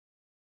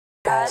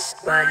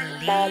Just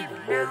believe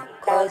now,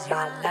 cause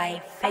your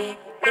life it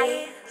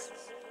is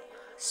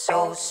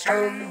so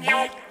strong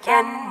it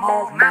can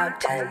move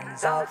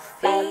mountains of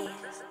fears.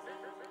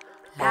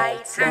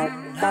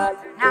 Lighten up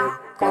now,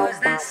 cause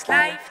this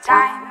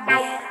lifetime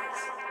is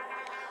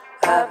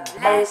a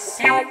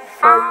blessing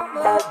from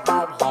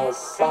above,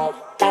 yes it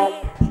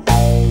is.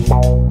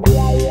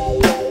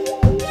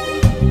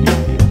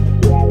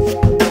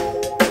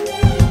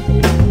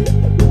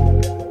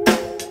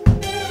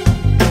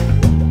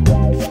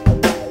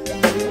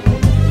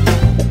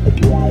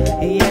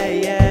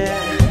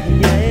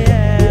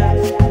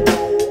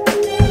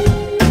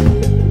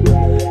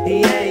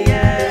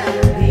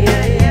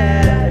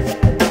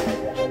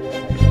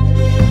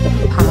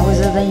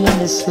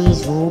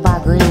 Industries ruled by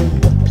greed,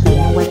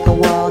 playing with the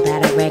world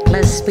at a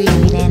reckless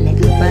speed, and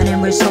they're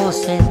burning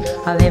resources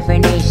of every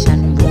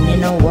nation,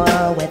 ruling the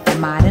world with their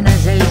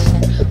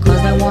modernization,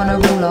 cause they wanna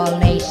rule all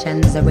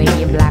nations,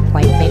 Arabian, black,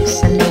 white,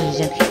 mixed, and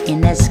Asian.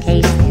 In this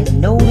case, there's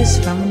no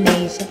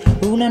discrimination,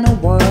 ruling the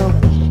world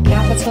with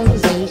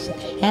capitalization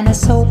and a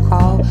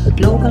so-called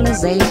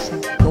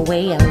globalization, the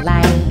way of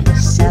life,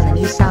 selling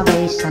you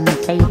salvation,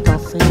 faith or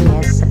free.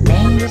 It's a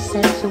dangerous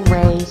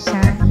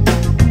situation.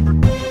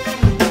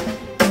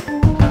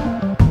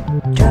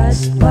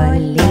 Just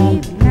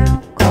believe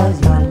now, cause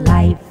your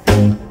life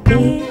it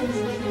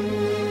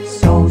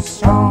is so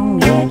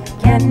strong it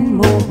can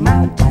move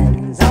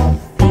mountains of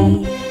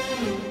fear.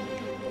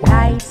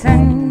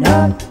 Lighten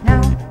up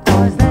now,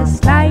 cause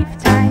this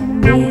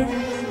lifetime is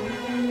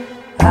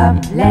a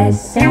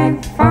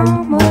blessing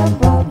from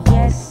above,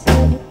 yes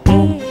it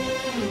is.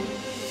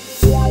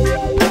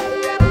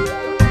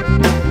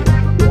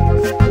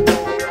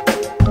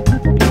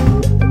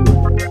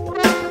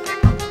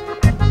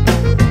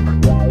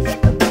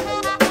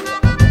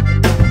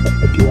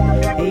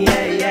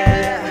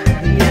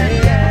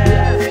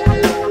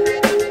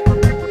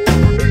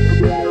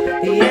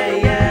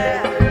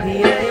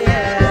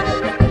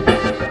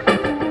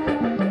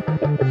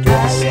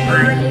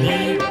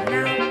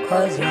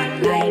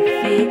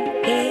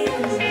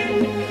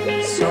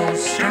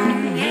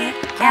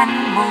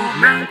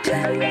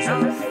 Mountains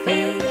of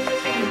faith,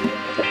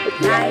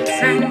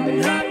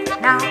 lighten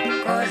up now,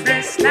 cause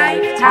this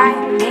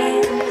lifetime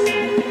is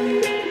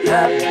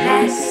a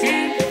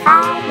blessing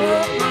from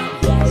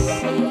above,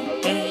 yes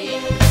it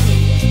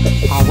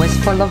is. Always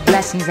full of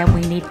blessings and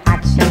we need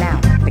action now.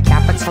 The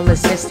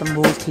capitalist system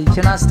rules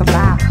teaching us to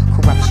bow.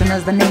 Corruption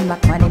is the name,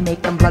 like money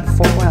making blood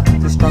for oil.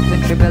 The struggles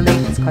and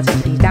tribulations cause it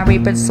feeds down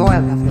raping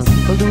soil. If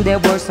people do their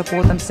worst,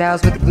 support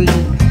themselves with greed.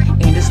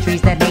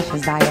 Industries that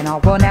nations die and our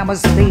world now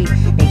must flee.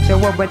 Nature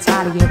will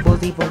retaliate,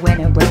 will evil when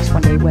it breaks.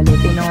 One day we're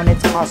living on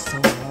its cost, so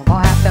we're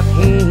gonna have to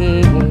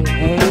pay.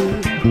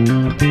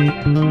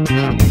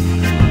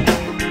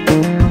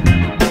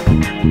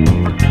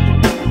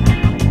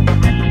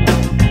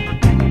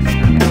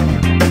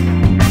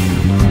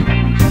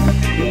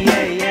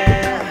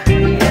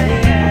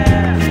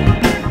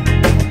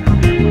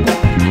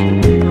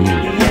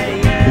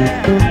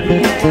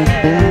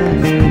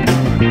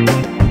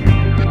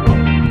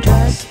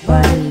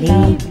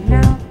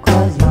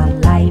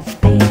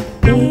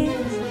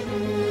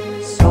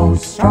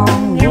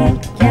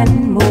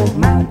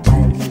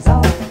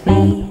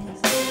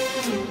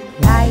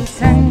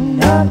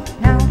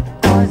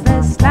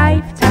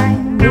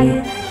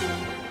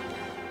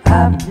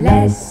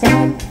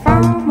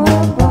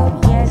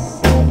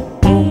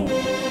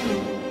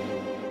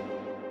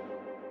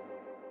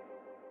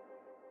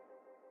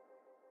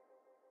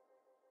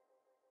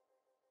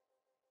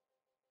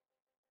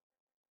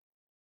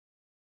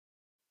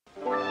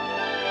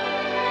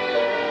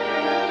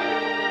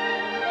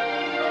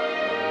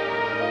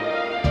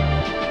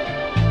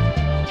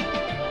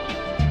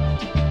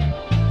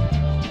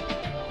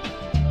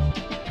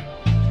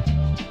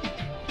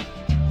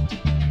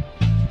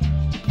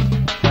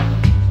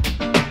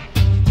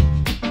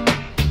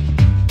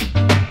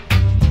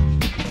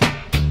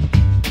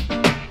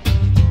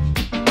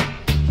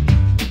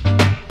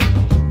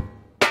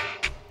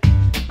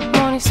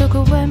 Took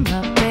away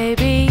my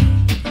baby,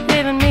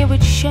 leaving me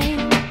with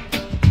shame.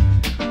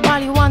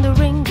 While you're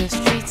wandering the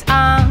streets,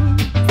 I'm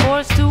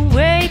forced to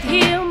wait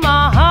here.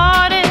 My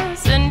heart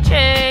is in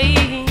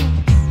chains.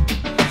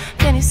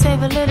 Can you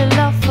save a little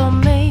love for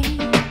me?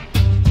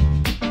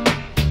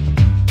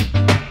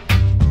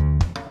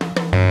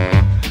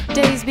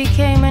 Days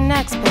became an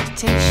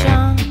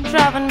expectation,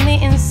 driving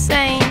me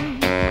insane.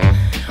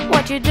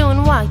 What you're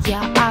doing while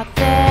you're out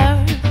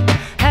there?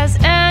 Has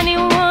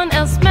anyone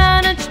else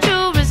managed to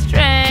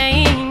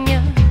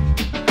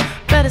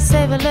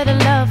save a little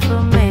love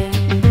for me?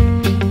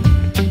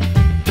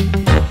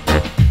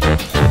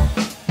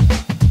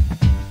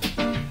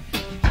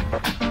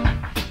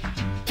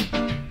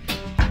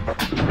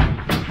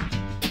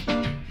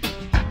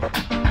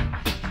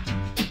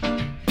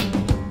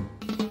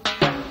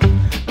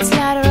 It's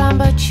light around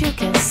but you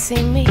can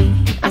see me.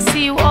 I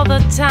see you all the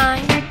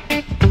time.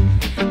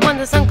 When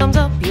the sun comes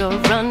up you're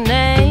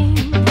running,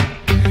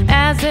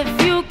 as if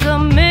you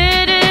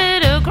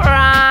committed a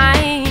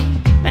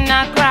crime. And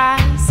I cry,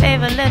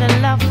 save a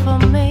little love for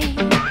me.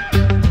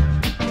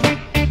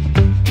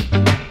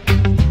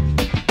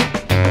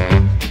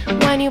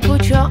 When you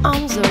put your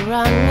arms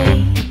around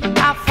me,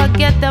 I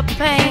forget the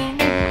pain.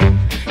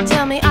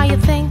 Tell me, are you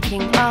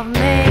thinking of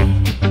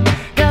me?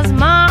 Does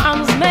my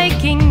arms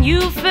making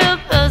you feel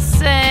the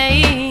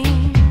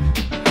same?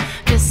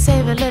 Just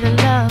save a little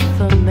love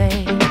for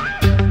me.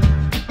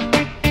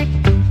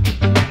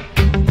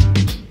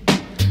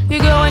 You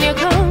go and you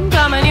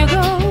come and you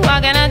go.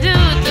 What can I do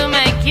to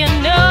make you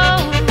know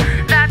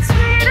that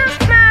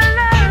sweetest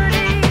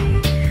melody?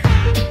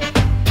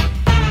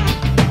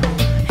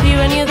 Here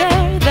and you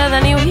there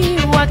than you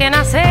hear. What can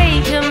I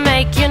say to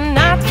make you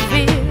not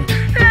fear?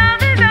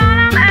 Love is all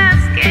I'm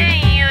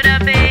asking you to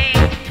be.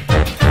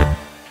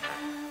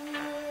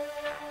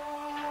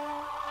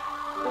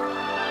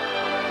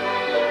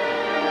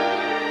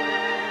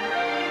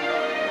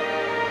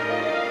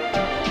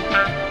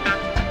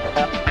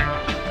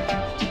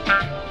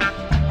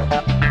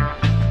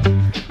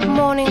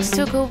 Mornings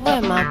took away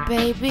my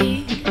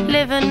baby,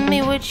 leaving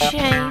me with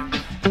shame.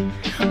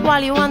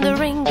 While you're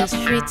wandering the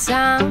streets,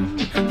 I'm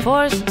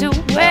forced to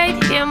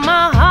wait here.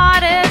 My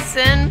heart is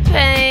in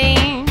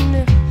pain.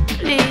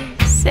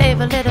 Please save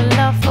a little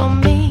love for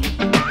me.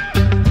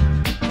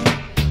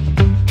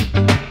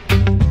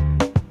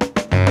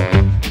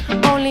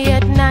 Only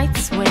at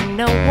nights when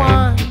no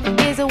one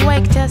is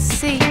awake to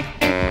see,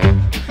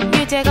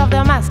 you take off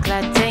the mask,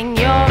 letting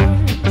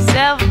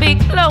yourself be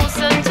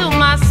closer to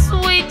my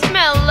sweet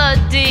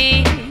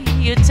melody.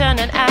 You turn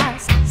and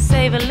ask,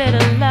 save a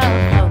little love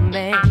for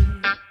me.